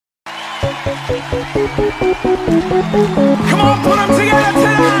Come on, put them together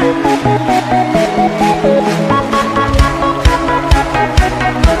tonight.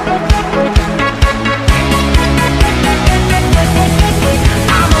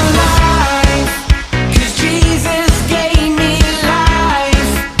 I'm alive, 'cause Jesus gave me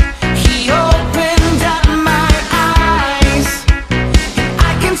life. He opened up my eyes.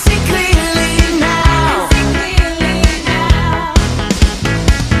 I can see clearly now.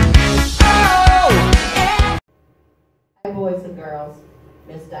 Oh, yeah. Hey boys and girls,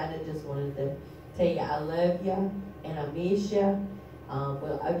 Miss Dinah just wanted to tell you I love you and I miss you.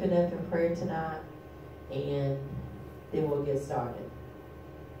 We'll open up in prayer tonight and then we'll get started.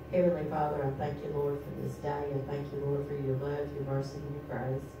 Heavenly Father, I thank you, Lord, for this day. I thank you, Lord, for your love, your mercy, and your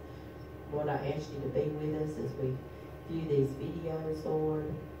grace. Lord, I ask you to be with us as we view these videos,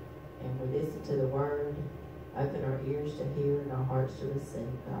 Lord, and we listen to the word. Open our ears to hear and our hearts to receive,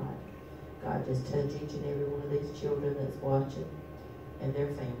 God. God, just touch each and every one of these children that's watching and their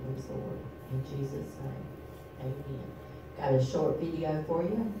families, Lord. In Jesus' name, amen. Got a short video for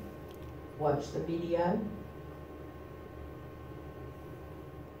you. Watch the video.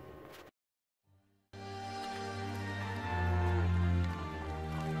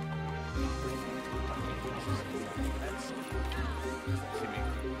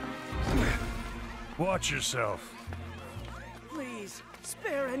 Watch yourself. Please,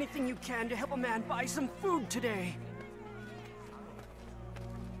 spare anything you can to help a man buy some food today.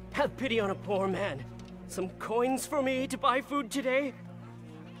 Have pity on a poor man. Some coins for me to buy food today?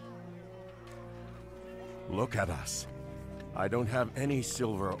 Look at us. I don't have any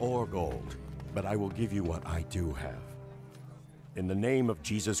silver or gold, but I will give you what I do have. In the name of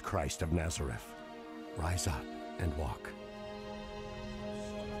Jesus Christ of Nazareth, rise up and walk.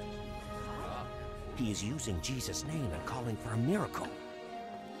 He is using Jesus' name and calling for a miracle.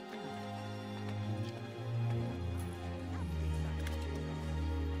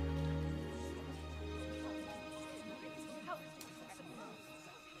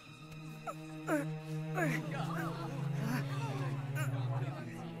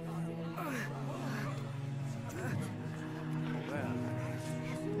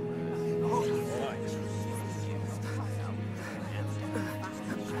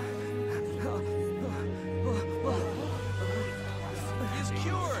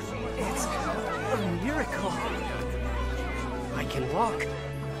 I can walk.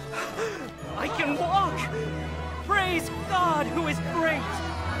 I can walk! Praise God who is great!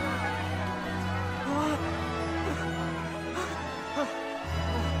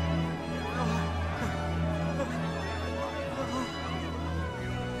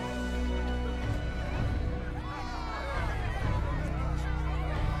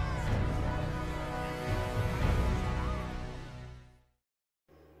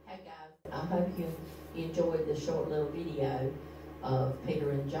 Hey guys, I hope you enjoyed the short little video of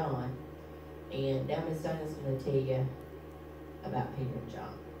Peter and John. And now Miss Donna's going to tell you about Peter and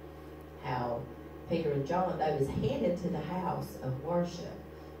John. How Peter and John, they was headed to the house of worship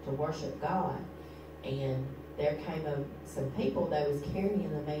to worship God. And there came some people that was carrying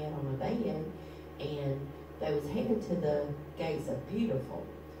the man on a bed, and they was headed to the gates of Beautiful.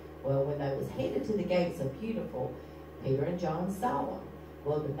 Well, when they was headed to the gates of Beautiful, Peter and John saw them.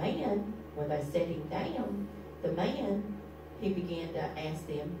 Well, the man, when they set him down, the man, he began to ask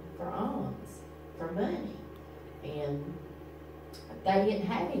them for alms, for money. And they didn't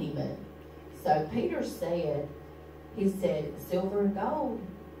have any money. So Peter said, he said, silver and gold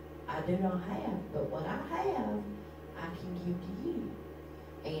I do not have, but what I have, I can give to you.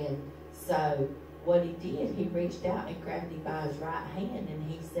 And so what he did, he reached out and grabbed him by his right hand, and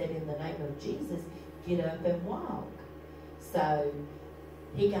he said, in the name of Jesus, get up and walk. So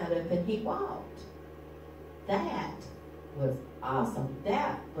he got up and he walked. That was awesome.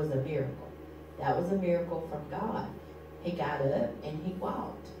 That was a miracle. That was a miracle from God. He got up and he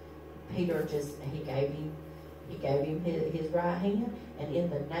walked. Peter he gave him his right hand, and in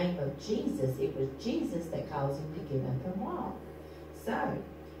the name of Jesus, it was Jesus that caused him to get up and walk. So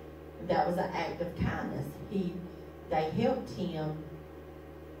that was an act of kindness. They helped him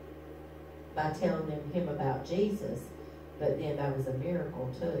by telling him about Jesus, but then that was a miracle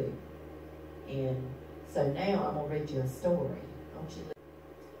too. And so now I'm going to read you a story.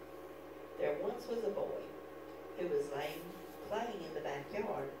 There once was a boy who was playing in the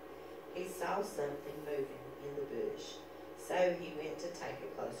backyard. He saw something moving in the bush, so he went to take a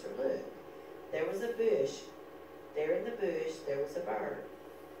closer look. There was a bush. There in the bush, there was a bird,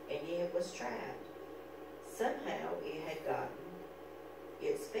 and it was trapped. Somehow it had gotten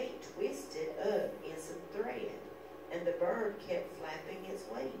its feet twisted up in some thread, and the bird kept flapping its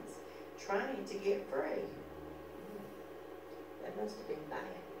wings, trying to get free. That must have been bad.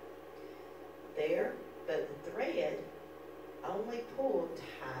 There, but the thread only pulled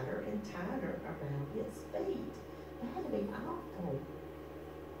tighter and tighter around its feet. That had to be awful.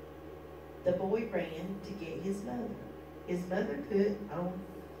 The boy ran to get his mother. His mother put on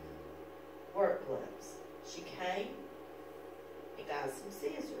work gloves. She came and got some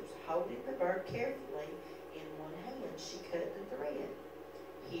scissors. Holding the bird carefully in one hand, she cut the thread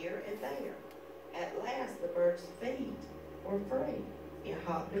here and there. At last, the bird's feet were free. It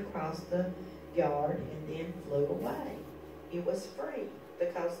hopped across the yard and then flew away. It was free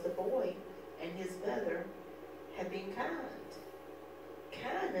because the boy and his mother had been kind.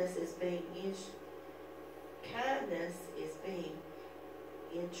 Kindness is being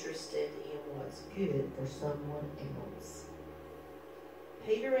interested in what's good for someone else.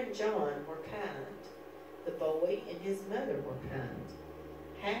 Peter and John were kind. The boy and his mother were kind.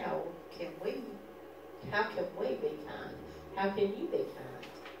 How can we be kind? How can you be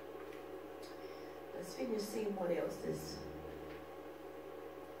kind? Let's finish seeing what else this.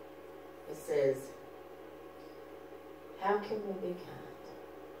 It says, how can we be kind?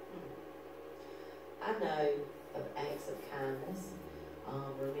 I know of acts of kindness.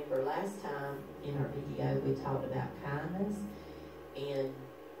 Remember last time in our video we talked about kindness, and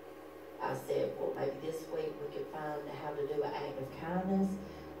I said, well, maybe this week we could find how to do an act of kindness,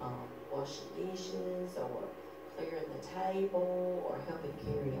 washing dishes, or clearing the table, or helping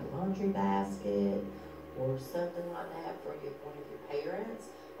carry a laundry basket, or something like that for one of your parents,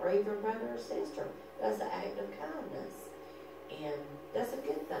 or even brother or sister. That's an act of kindness, and that's a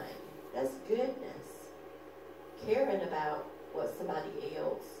good thing. That's goodness. Caring about what somebody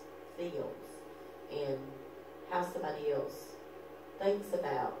else feels and how somebody else thinks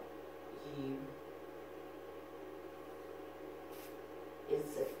about you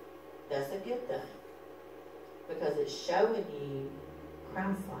that's a good thing, because it's showing you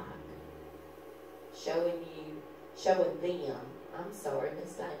Christ-like, showing them. I'm sorry,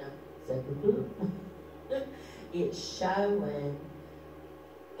 Miss Dana. It's showing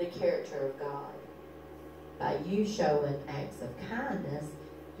the character of God. By you showing acts of kindness,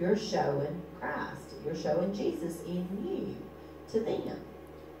 you're showing Christ. You're showing Jesus in you to them.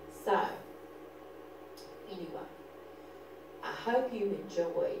 So, anyway, I hope you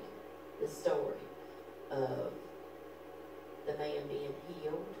enjoyed the story of the man being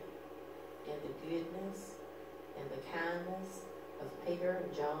healed, and the goodness and the kindness of Peter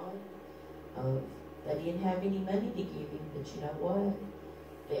and John. They didn't have any money to give him, but you know what?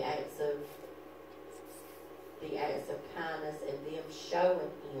 The acts of kindness and them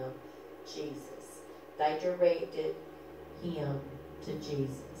showing him Jesus. They directed him to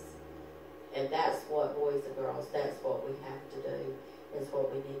Jesus. And that's what, boys and girls, that's what we have to do. Is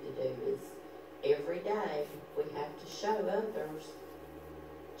what we need to do is every day we have to show others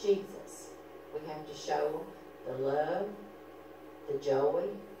Jesus. We have to show them the love, the joy,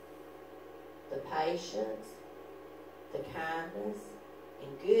 the patience, the kindness,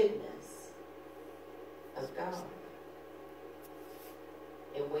 and goodness of God.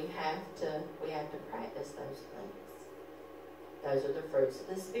 And we have to practice those things. Those are the fruits of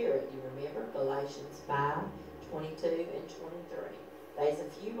the Spirit. You remember Galatians 5:22 and 23. There's a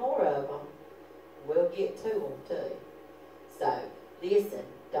few more of them. We'll get to them too. So, listen,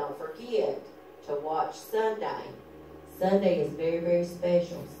 don't forget to watch Sunday. Sunday is very, very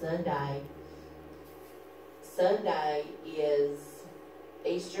special. Sunday is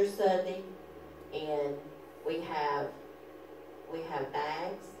Easter Sunday, and we have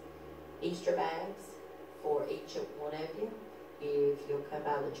bags, Easter bags, for each one of you, if you'll come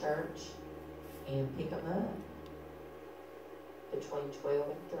by the church and pick them up between 12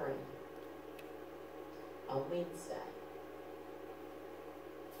 and 3 on Wednesday.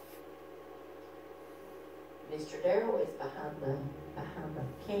 Mr. Darrell is behind the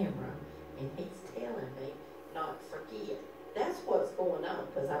camera, and he's telling me not to forget. That's what's going on,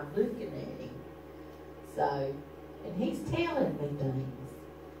 because I'm looking at him. So, and he's telling me things.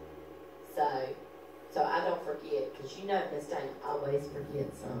 So I don't forget, because you know Miss Dana always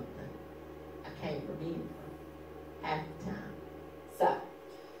forgets something. I can't remember half the time. So,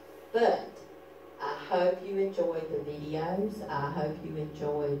 but I hope you enjoyed the videos. I hope you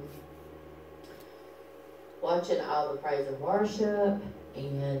enjoyed watching all the praise and worship,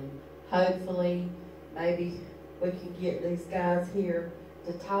 and hopefully maybe we can get these guys here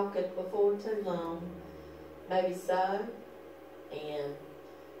to talking before too long. Maybe so. And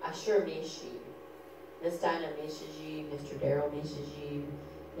I sure miss you. Miss Dana misses you. Mr. Darrell misses you.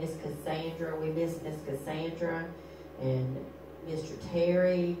 Miss Cassandra, we miss Miss Cassandra. And Mr.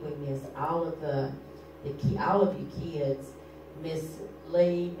 Terry. We miss all of all of you kids. Miss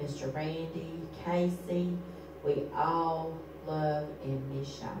Lee, Mr. Randy, Casey. We all love and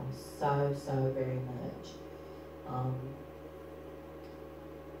miss y'all so very much.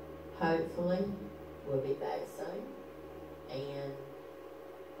 Hopefully we'll be back soon, and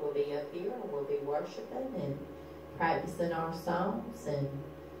we'll be up here and we'll be worshiping and practicing our songs and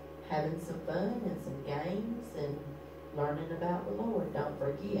having some fun and some games and learning about the Lord. Don't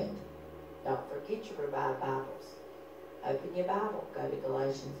forget your Revive Bibles. Open your Bible, go to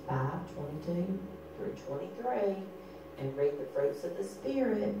Galatians 5:22 through 23 and read the fruits of the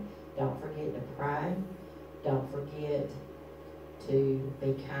Spirit. Don't forget to pray. Don't forget to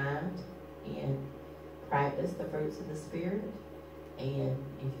be kind and practice the fruits of the Spirit. And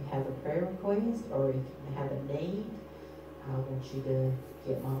if you have a prayer request or if you have a need, I want you to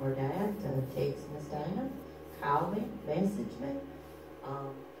get Mom or Dad to text Miss Dana, call me, message me.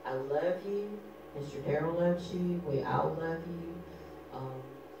 I love you. Mr. Darrell loves you. We all love you.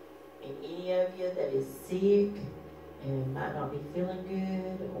 And any of you that is sick and might not be feeling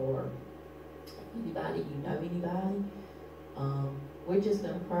good, or anybody, we're just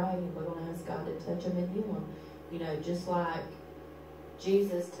going to pray and we're going to ask God to touch them and heal them. You know, just like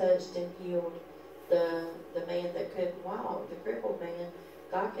Jesus touched and healed the man that couldn't walk, the crippled man,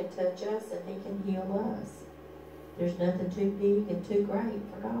 God can touch us and He can heal us. There's nothing too big and too great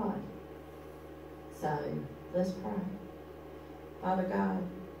for God. So, let's pray. Father God,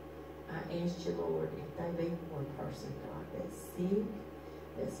 I ask you, Lord, if there be one person, God, that's sick,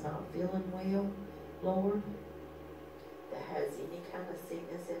 that's not feeling well, Lord, that has any kind of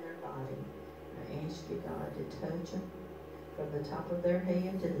sickness in their body, I ask you, God, to touch them from the top of their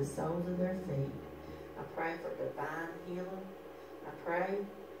head to the soles of their feet. I pray for divine healing. I pray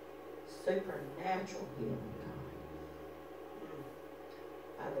supernatural healing, God,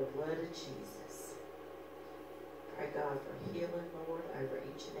 by the blood of Jesus. Pray, God, for healing, Lord, over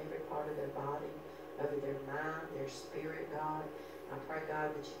each and every part of their body, over their mind, their spirit, God. I pray,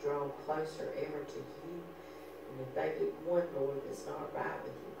 God, that you draw them closer ever to you. And if they be one, Lord, that's not right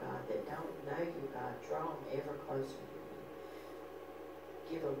with you, God, that don't know you, God, draw them ever closer to you.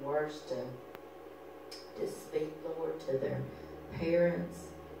 Give them words to speak, Lord, to their parents,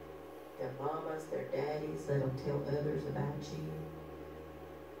 their mamas, their daddies. Let them tell others about you.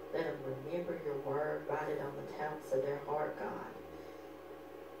 Let them remember your word, write it on the tablets of their heart, God.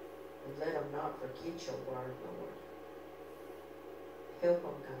 And let them not forget your word, Lord. Help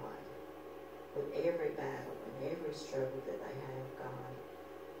them, God, with every battle and every struggle that they have, God.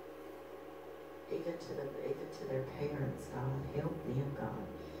 Even to their parents, God. Help them, God.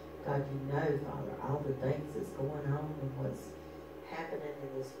 God, you know, Father, all the things that's going on and what's happening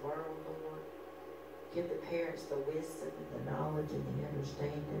in this world, Lord. Give the parents the wisdom and the knowledge and the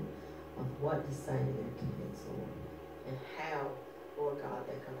understanding of what to say to their kids, Lord. And how, Lord God,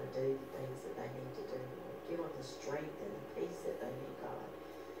 they're going to do the things that they need to do, Lord. Give them the strength and the peace that they need, God,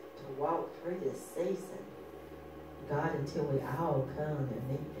 to walk through this season, God, until we all come and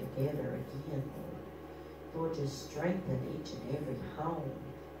meet together again, Lord. Lord, just strengthen each and every home,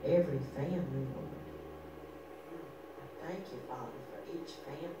 every family, Lord. I thank you, Father, for each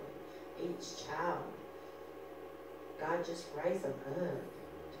family, each child. God, just raise them up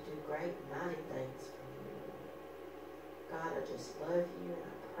to do great, mighty things for you, Lord. God, I just love you and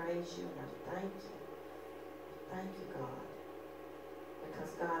I praise you and I thank you. Thank you, God.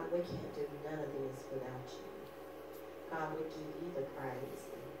 Because, God, we can't do none of this without you. God, we give you the praise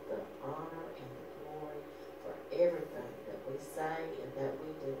and the honor and the glory for everything that we say and that we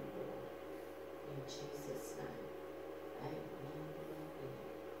do, Lord. In Jesus' name, amen.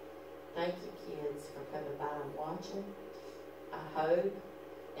 Thank you, kids, for coming by and watching. I hope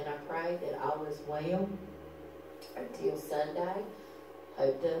and I pray that all is well until Sunday.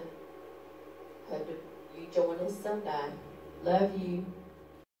 Hope to you join us Sunday. Love you.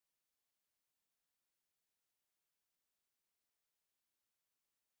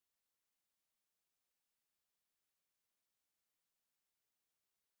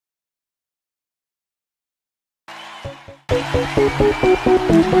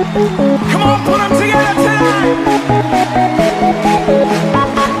 Come on, put them together.